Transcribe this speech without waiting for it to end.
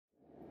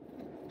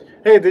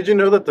Hey, did you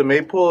know that the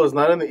Maypole is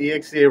not in the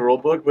EXCA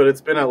rulebook, but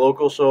it's been at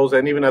local shows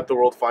and even at the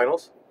World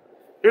Finals?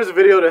 Here's a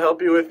video to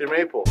help you with your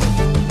Maypole.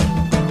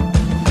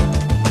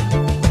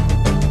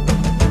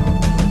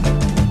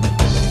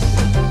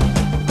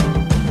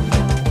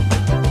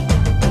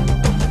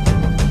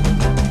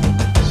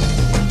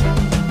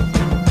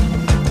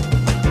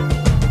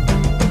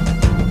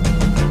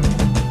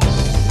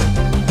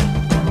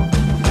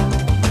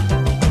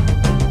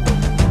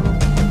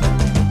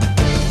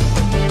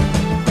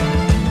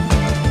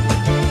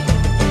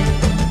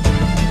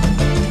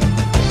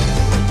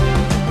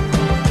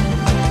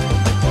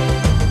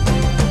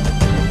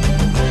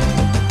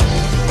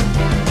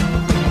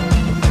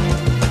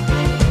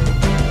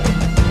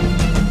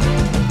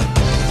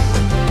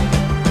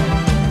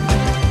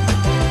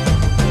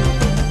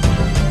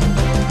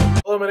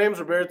 Hello, my name is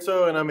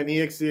Roberto and I'm an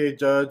EXCA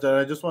judge, and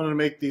I just wanted to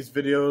make these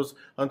videos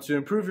to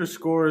improve your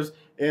scores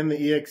in the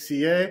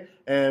EXCA.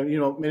 And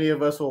many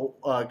of us will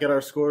get our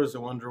scores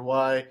and wonder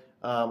why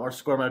our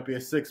score might be a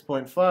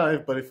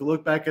 6.5, but if you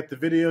look back at the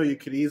video, you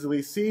could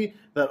easily see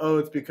that, oh,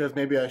 it's because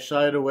maybe I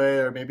shied away,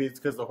 or maybe it's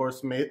because the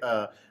horse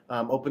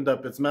opened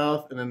up its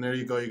mouth, and then there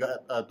you go, you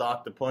got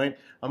docked a point.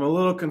 I'm a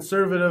little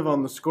conservative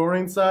on the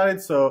scoring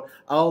side, so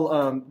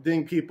I'll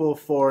ding people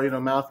for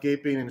mouth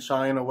gaping and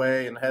shying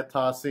away and head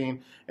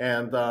tossing,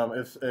 and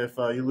if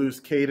you lose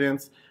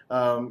cadence.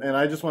 And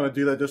I just want to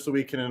do that just so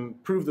we can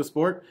improve the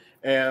sport.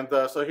 And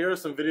so here are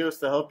some videos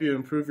to help you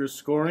improve your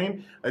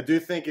scoring. I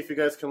do think if you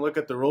guys can look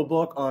at the rule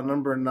book on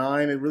number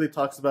 9, it really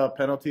talks about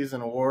penalties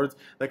and awards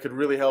that could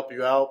really help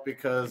you out,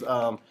 because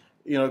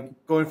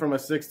going from a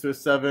 6 to a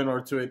 7 or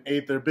to an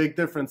 8, there are big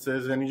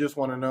differences, and you just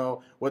want to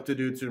know what to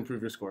do to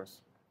improve your scores.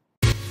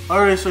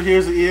 Alright, so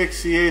here's the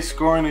EXCA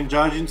scoring and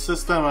judging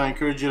system. I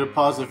encourage you to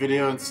pause the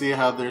video and see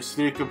how there's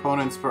 3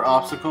 components per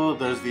obstacle.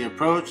 There's the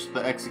approach,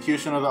 the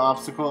execution of the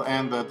obstacle,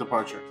 and the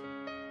departure.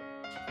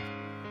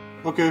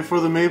 Okay, for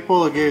the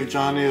Maypole, I gave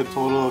Johnny a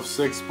total of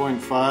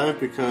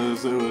 6.5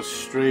 because it was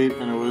straight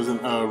and it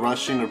wasn't a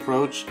rushing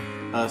approach.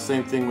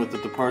 Same thing with the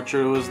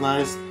departure, it was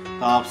nice.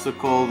 The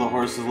obstacle, the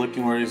horse is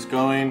looking where he's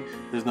going.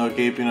 There's no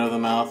gaping of the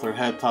mouth or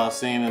head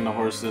tossing, and the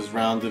horse is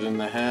rounded in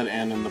the head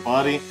and in the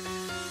body.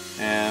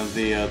 And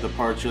the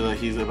departure that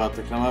he's about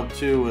to come up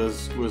to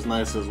was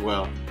nice as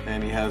well,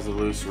 and he has a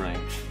loose rein.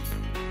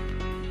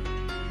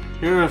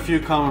 Here are a few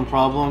common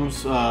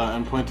problems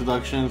and point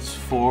deductions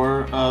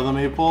for the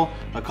Maypole.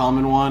 A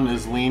common one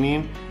is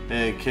leaning.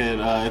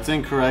 It's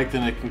incorrect,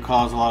 and it can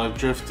cause a lot of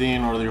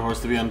drifting, or your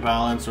horse to be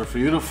unbalanced, or for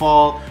you to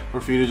fall,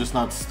 or for you to just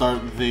not start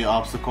the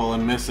obstacle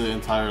and miss it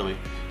entirely.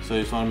 So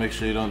you just want to make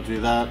sure you don't do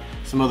that.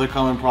 Some other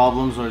common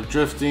problems are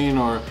drifting,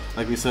 or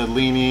like we said,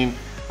 leaning.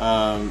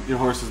 Your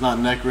horse is not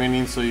neck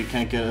reining, so you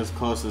can't get as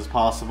close as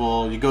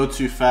possible. You go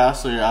too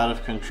fast, so you're out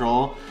of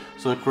control.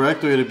 So the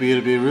correct way to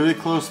be really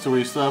close to where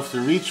you still have to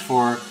reach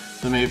for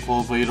the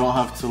Maypole, but you don't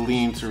have to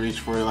lean to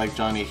reach for it like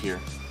Johnny here.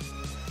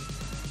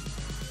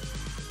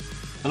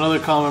 Another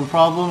common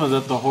problem is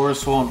that the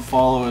horse won't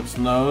follow its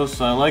nose.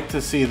 So I like to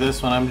see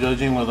this when I'm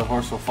judging, where the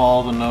horse will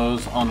follow the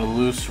nose on a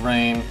loose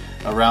rein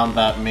around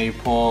that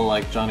Maypole,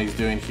 like Johnny's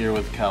doing here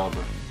with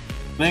Caliber.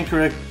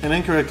 An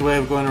incorrect way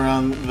of going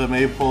around the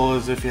Maypole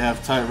is if you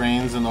have tight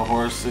reins and the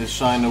horse is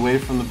shying away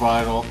from the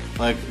bridle,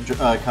 like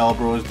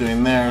Caliber was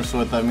doing there. So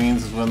what that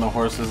means is when the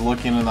horse is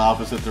looking in the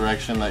opposite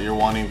direction that you're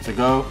wanting to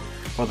go,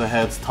 or the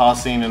head's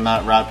tossing and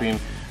not wrapping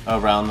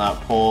around that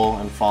pole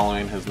and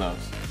following his nose.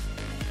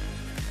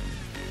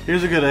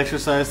 Here's a good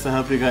exercise to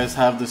help you guys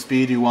have the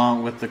speed you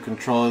want with the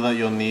controller that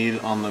you'll need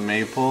on the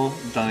Maypole.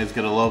 Johnny's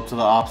going to lope to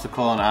the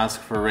obstacle and ask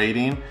for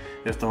rating.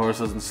 If the horse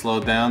doesn't slow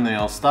down, then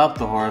he'll stop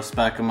the horse,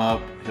 back him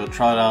up, he'll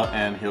trot out,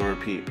 and he'll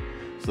repeat.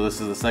 So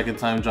this is the second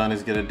time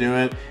Johnny's going to do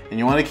it, and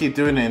you want to keep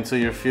doing it until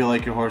you feel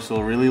like your horse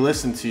will really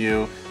listen to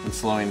you and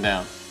slowing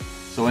down.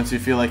 So once you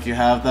feel like you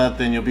have that,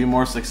 then you'll be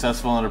more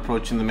successful in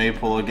approaching the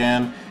Maypole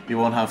again. You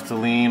won't have to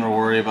lean or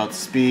worry about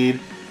speed,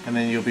 and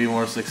then you'll be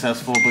more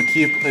successful, but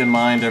keep in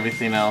mind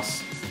everything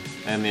else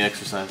in the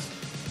exercise.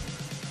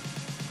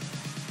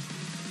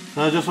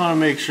 So I just want to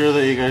make sure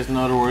that you guys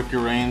know to work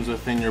your reins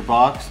within your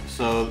box.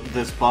 So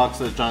this box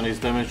that Johnny's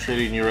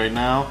demonstrating you right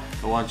now,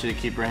 I want you to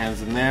keep your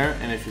hands in there,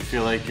 and if you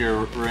feel like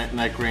your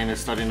neck rein is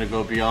starting to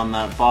go beyond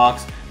that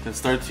box, then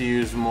start to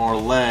use more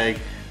leg,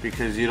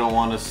 because you don't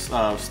want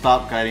to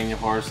stop guiding your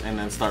horse and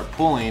then start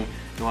pulling.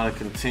 You want to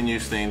continue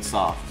staying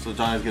soft. So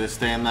Johnny's going to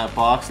stay in that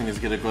box, and he's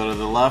going to go to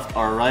the left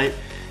or right,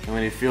 and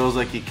when he feels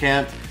like he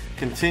can't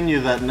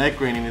continue that neck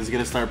reining, he's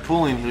going to start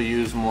pulling, he'll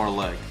use more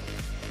leg.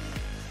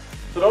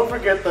 So don't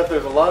forget that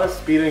there's a lot of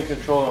speed and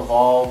control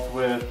involved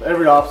with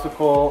every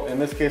obstacle, in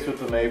this case with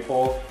the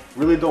Maypole.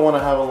 Really don't want to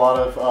have a lot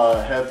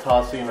of head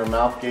tossing or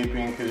mouth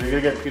gaping, because you're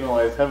going to get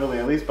penalized heavily,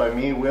 at least by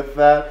me, with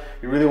that.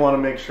 You really want to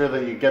make sure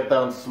that you get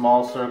down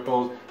small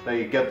circles, that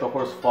you get the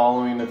horse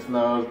following its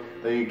nose,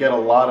 that you get a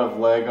lot of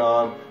leg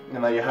on,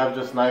 and that you have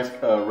just nice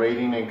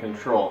rating and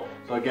control.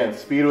 So again,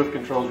 speed with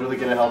control is really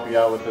going to help you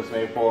out with this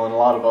Maypole and a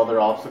lot of other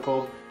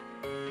obstacles.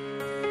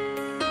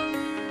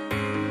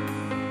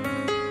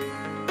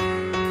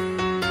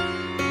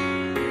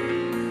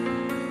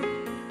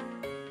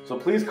 So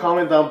please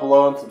comment down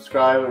below and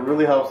subscribe. It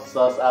really helps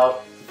us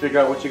out to figure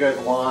out what you guys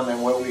want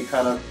and what we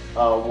kind of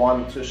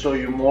want to show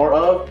you more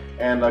of.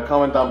 And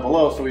comment down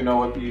below so we know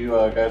what you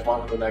guys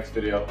want in the next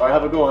video. Alright,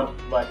 have a good one.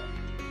 Bye.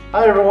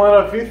 Hi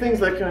everyone, a few things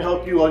that can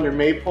help you on your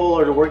maypole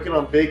or working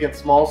on big and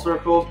small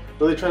circles,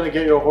 really trying to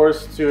get your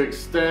horse to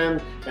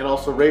extend and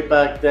also rate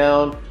back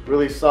down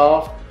really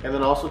soft, and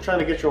then also trying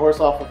to get your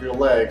horse off of your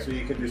legs so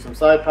you can do some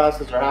side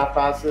passes or half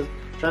passes,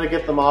 trying to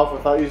get them off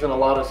without using a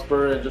lot of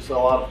spur and just a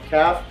lot of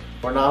calf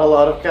or not a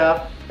lot of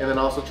calf, and then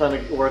also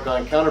trying to work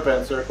on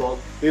counterbend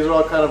circles. These are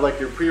all kind of like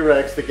your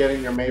prereqs to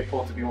getting your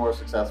maypole to be more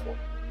successful.